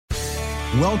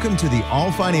Welcome to the All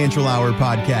Financial Hour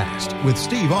podcast with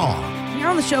Steve All. Here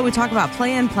on the show, we talk about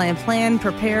plan,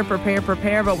 prepare,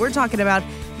 but we're talking about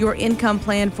your income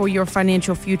plan for your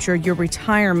financial future, your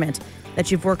retirement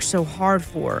that you've worked so hard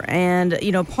for. And,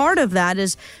 part of that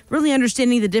is really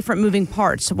understanding the different moving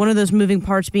parts. One of those moving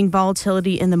parts being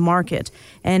volatility in the market.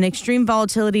 And extreme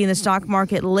volatility in the stock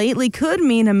market lately could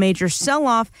mean a major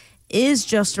sell-off is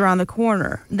just around the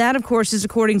corner. That, of course, is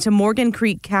according to Morgan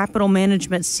Creek Capital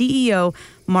Management CEO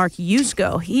Mark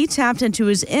Yusko. He tapped into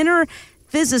his inner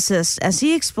physicist as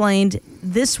he explained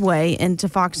this way into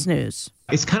Fox News.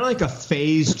 It's kind of like a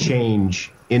phase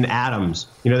change in atoms.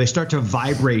 They start to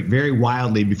vibrate very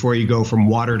wildly before you go from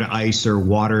water to ice or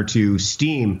water to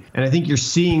steam. And I think you're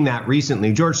seeing that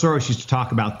recently. George Soros used to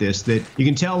talk about this, that you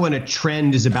can tell when a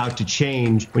trend is about to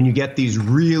change when you get these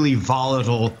really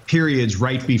volatile periods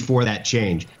right before that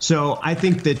change. So I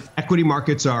think that equity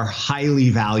markets are highly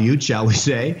valued, shall we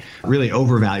say, really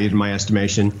overvalued in my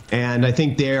estimation. And I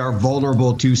think they are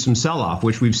vulnerable to some sell-off,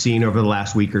 which we've seen over the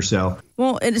last week or so.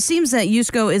 Well, it seems that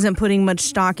Yusko isn't putting much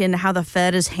stock into how the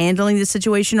Fed is handling the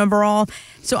situation overall.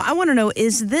 So I want to know,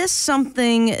 is this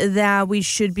something that we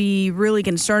should be really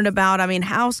concerned about? I mean,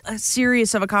 how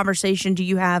serious of a conversation do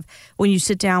you have when you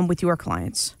sit down with your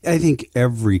clients? I think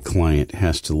every client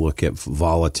has to look at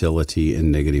volatility in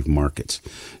negative markets.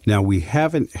 Now, we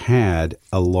haven't had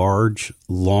a large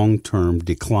long-term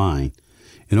decline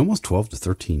in almost 12 to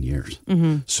 13 years.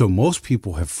 Mm-hmm. So most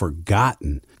people have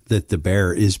forgotten that the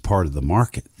bear is part of the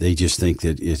market. They just think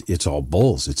that it's all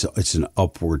bulls. It's an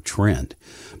upward trend.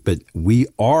 But we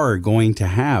are going to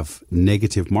have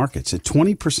negative markets. A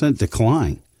 20%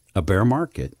 decline, a bear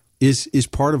market, is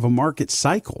part of a market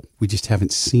cycle. We just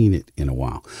haven't seen it in a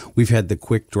while. We've had the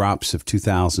quick drops of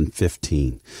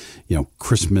 2015,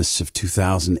 Christmas of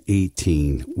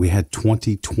 2018. We had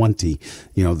 2020,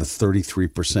 the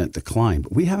 33% decline.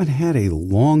 But we haven't had a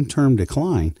long-term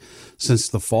decline since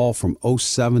the fall from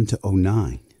 07 to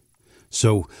 09.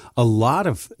 So a lot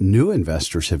of new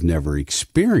investors have never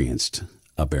experienced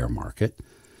a bear market.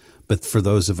 But for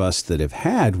those of us that have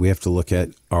had, we have to look at,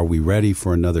 are we ready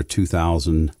for another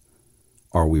 2000?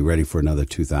 Are we ready for another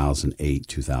 2008,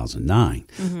 2009?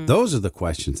 Mm-hmm. Those are the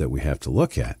questions that we have to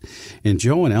look at. And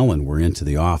Joe and Ellen were into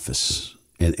the office,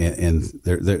 and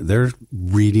they're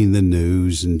reading the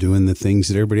news and doing the things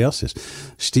that everybody else is.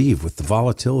 Steve, with the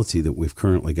volatility that we've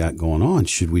currently got going on,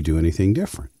 should we do anything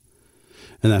different?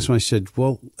 And that's when I said,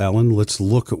 well, Ellen, let's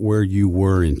look at where you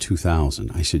were in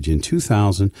 2000. I said, in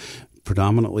 2000,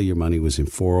 predominantly your money was in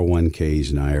 401ks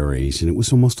and IRAs, and it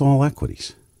was almost all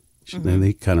equities. Mm-hmm. Then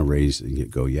they kind of raised and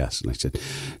go, yes. And I said,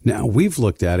 now we've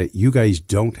looked at it. You guys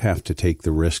don't have to take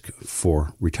the risk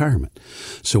for retirement.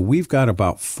 So we've got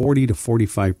about 40 to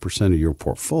 45% of your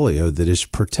portfolio that is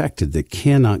protected, that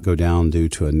cannot go down due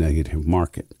to a negative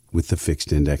market with the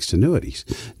fixed indexed annuities.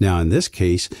 Now, in this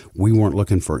case, we weren't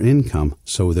looking for income,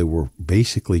 so they were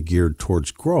basically geared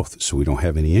towards growth. So we don't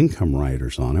have any income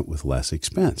riders on it with less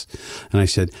expense. And I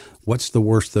said, what's the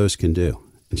worst those can do?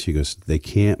 And she goes, they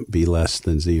can't be less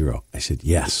than zero. I said,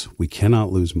 yes, we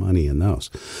cannot lose money in those.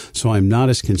 So I'm not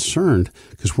as concerned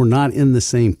because we're not in the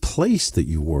same place that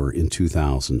you were in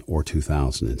 2000 or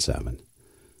 2007.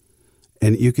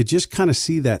 And you could just kind of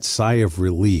see that sigh of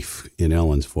relief in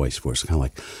Ellen's voice, where it's kind of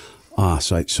like,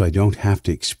 so I don't have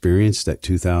to experience that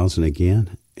 2000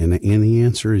 again? And the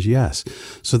answer is yes.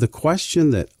 So the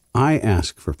question that I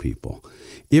ask for people,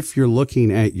 if you're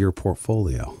looking at your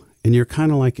portfolio, and you're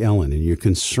kind of like Ellen, and you're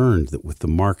concerned that with the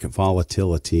market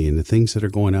volatility and the things that are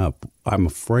going up, I'm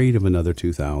afraid of another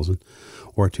 2000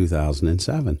 or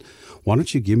 2007. Why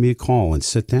don't you give me a call and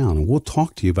sit down, and we'll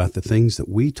talk to you about the things that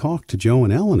we talked to Joe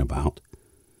and Ellen about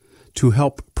to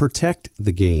help protect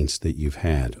the gains that you've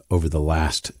had over the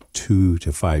last 2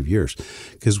 to 5 years,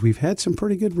 because we've had some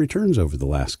pretty good returns over the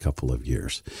last couple of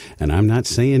years. And I'm not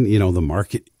saying, the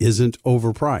market isn't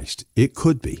overpriced. It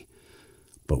could be.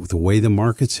 But with the way the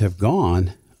markets have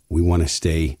gone, we want to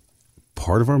stay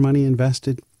part of our money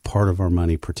invested, part of our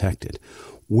money protected.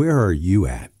 Where are you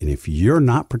at? And if you're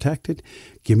not protected,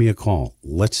 give me a call.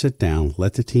 Let's sit down,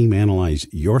 let the team analyze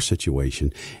your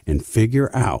situation and figure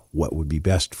out what would be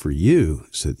best for you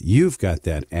so that you've got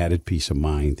that added peace of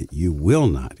mind that you will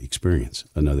not experience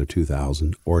another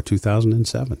 2000 or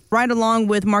 2007. Right along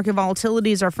with market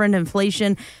volatility is our friend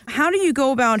inflation. How do you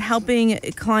go about helping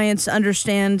clients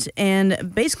understand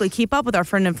and basically keep up with our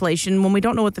friend inflation when we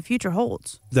don't know what the future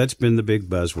holds? That's been the big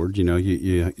buzzword.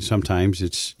 You sometimes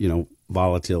it's,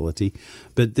 volatility.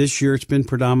 But this year it's been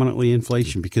predominantly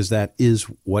inflation because that is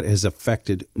what has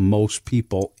affected most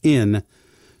people in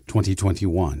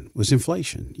 2021 was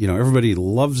inflation. Everybody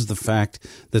loves the fact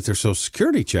that their Social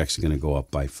Security checks are going to go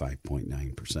up by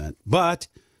 5.9%, but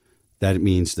that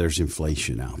means there's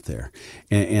inflation out there.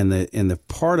 And the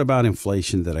part about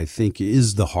inflation that I think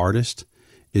is the hardest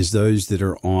is those that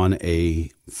are on a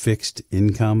fixed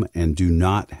income and do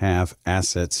not have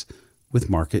assets with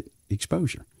market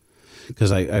exposure.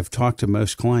 Because I've talked to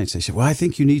most clients, they say, well, I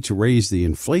think you need to raise the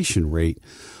inflation rate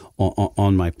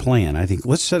on my plan. I think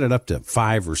let's set it up to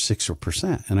 5 or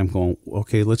 6%. And I'm going,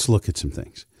 okay, let's look at some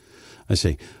things. I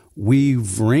say,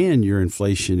 we've ran your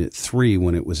inflation at 3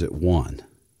 when it was at 1,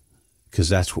 because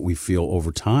that's what we feel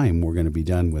over time we're going to be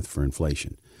done with for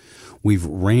inflation. We've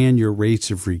ran your rates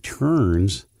of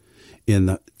returns in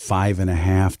the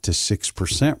 5.5% to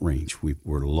 6% range. We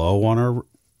were low on our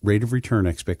rate of return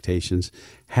expectations,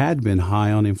 had been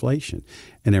high on inflation,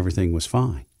 and everything was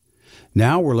fine.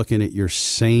 Now we're looking at your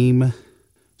same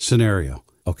scenario.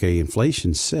 Okay,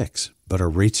 inflation's 6, but our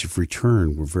rates of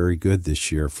return were very good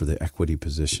this year for the equity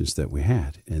positions that we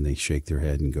had. And they shake their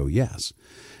head and go, yes.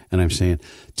 And I'm saying,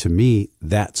 to me,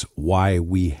 that's why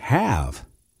we have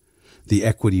the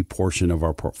equity portion of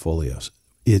our portfolios.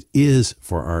 It is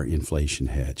for our inflation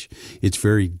hedge. It's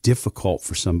very difficult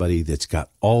for somebody that's got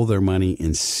all their money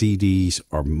in CDs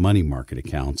or money market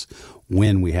accounts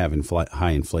when we have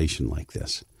high inflation like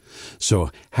this.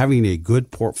 So having a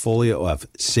good portfolio of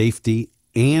safety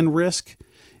and risk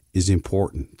is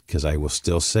important, because I will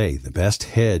still say the best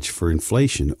hedge for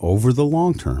inflation over the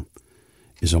long term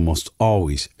is almost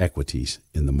always equities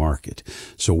in the market.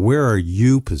 So where are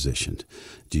you positioned?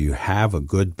 Do you have a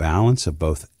good balance of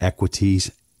both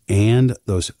equities and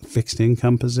those fixed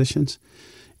income positions?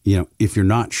 If you're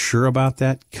not sure about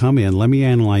that, come in. Let me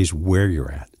analyze where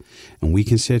you're at. And we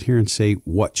can sit here and say,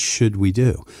 what should we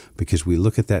do? Because we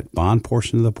look at that bond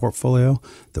portion of the portfolio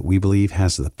that we believe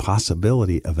has the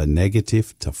possibility of a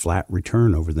negative to flat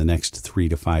return over the next 3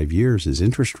 to 5 years as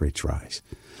interest rates rise.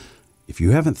 If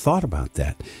you haven't thought about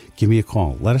that, give me a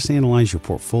call. Let us analyze your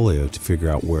portfolio to figure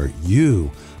out where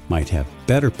you might have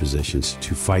better positions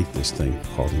to fight this thing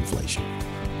called inflation.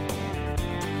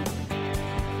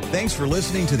 Thanks for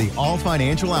listening to the All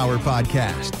Financial Hour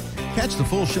podcast. Catch the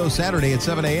full show Saturday at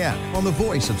 7 a.m. on the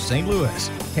voice of St. Louis,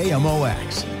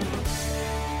 KMOX.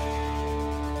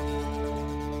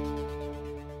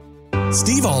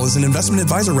 Steve All is an investment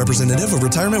advisor representative of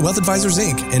Retirement Wealth Advisors,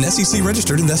 Inc., an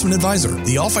SEC-registered investment advisor.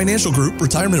 The All Financial Group,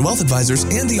 Retirement Wealth Advisors,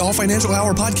 and the All Financial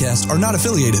Hour podcast are not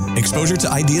affiliated. Exposure to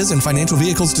ideas and financial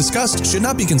vehicles discussed should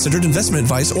not be considered investment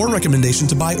advice or recommendation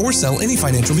to buy or sell any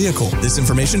financial vehicle. This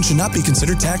information should not be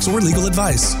considered tax or legal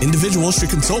advice. Individuals should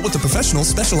consult with a professional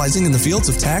specializing in the fields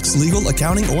of tax, legal,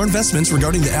 accounting, or investments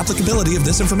regarding the applicability of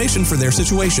this information for their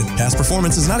situation. Past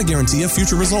performance is not a guarantee of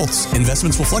future results.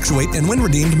 Investments will fluctuate and when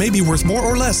redeemed may be worth more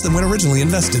or less than when originally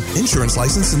invested. Insurance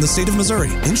license in the state of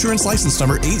Missouri. Insurance license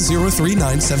number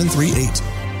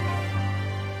 8039738.